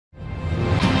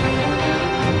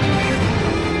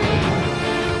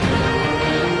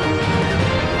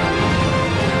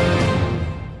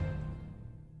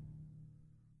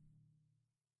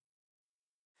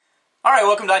Alright,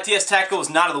 welcome to ITS Tactical's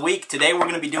Knot of the Week. Today we're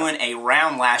going to be doing a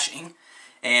round lashing.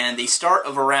 And the start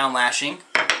of a round lashing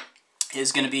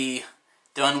is going to be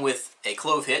done with a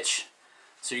clove hitch.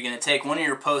 So you're going to take one of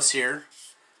your posts here,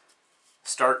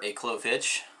 start a clove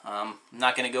hitch. I'm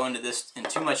not going to go into this in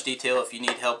too much detail. If you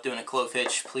need help doing a clove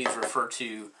hitch, please refer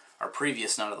to our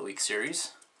previous Knot of the Week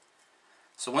series.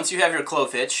 So once you have your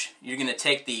clove hitch, you're going to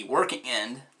take the working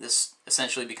end. This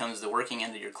essentially becomes the working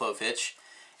end of your clove hitch.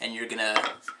 And you're going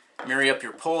to marry up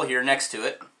your pole here next to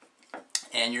it,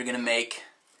 and you're going to make,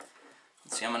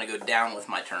 let's see, I'm going to go down with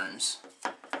my turns.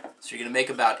 So you're going to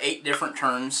make about 8 different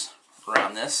turns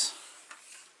around this.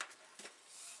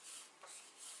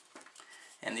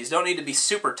 And these don't need to be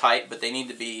super tight, but they need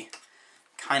to be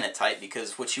kind of tight,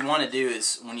 because what you want to do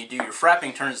is, when you do your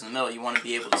frapping turns in the middle, you want to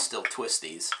be able to still twist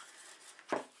these.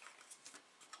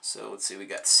 So let's see, we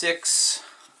got 6,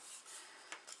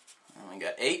 and we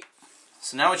got 8.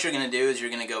 So now what you're going to do is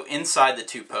you're going to go inside the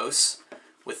 2 posts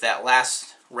with that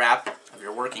last wrap of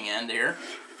your working end here.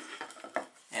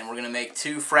 And we're going to make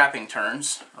 2 frapping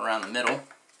turns around the middle.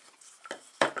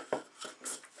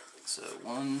 So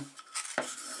 1,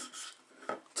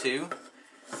 2.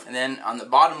 And then on the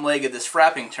bottom leg of this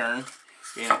frapping turn,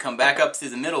 you're going to come back up through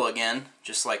the middle again,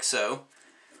 just like so.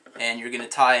 And you're going to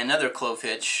tie another clove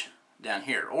hitch down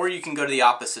here. Or you can go to the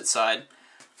opposite side.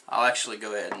 I'll actually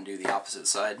go ahead and do the opposite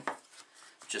side,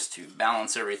 just to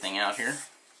balance everything out here.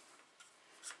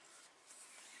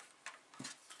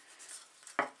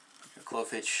 Your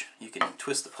clove hitch, you can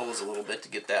twist the poles a little bit to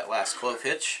get that last clove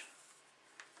hitch.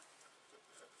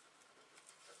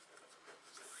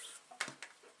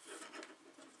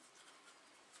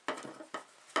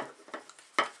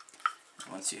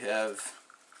 Once you have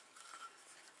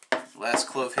the last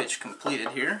clove hitch completed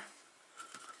here,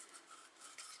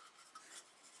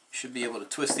 you should be able to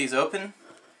twist these open.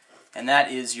 And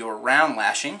that is your round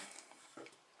lashing,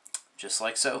 just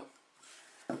like so.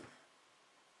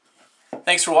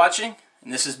 Thanks for watching,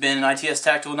 and this has been an ITS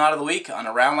Tactical Knot of the Week on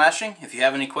a round lashing. If you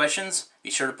have any questions, be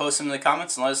sure to post them in the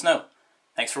comments and let us know.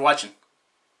 Thanks for watching.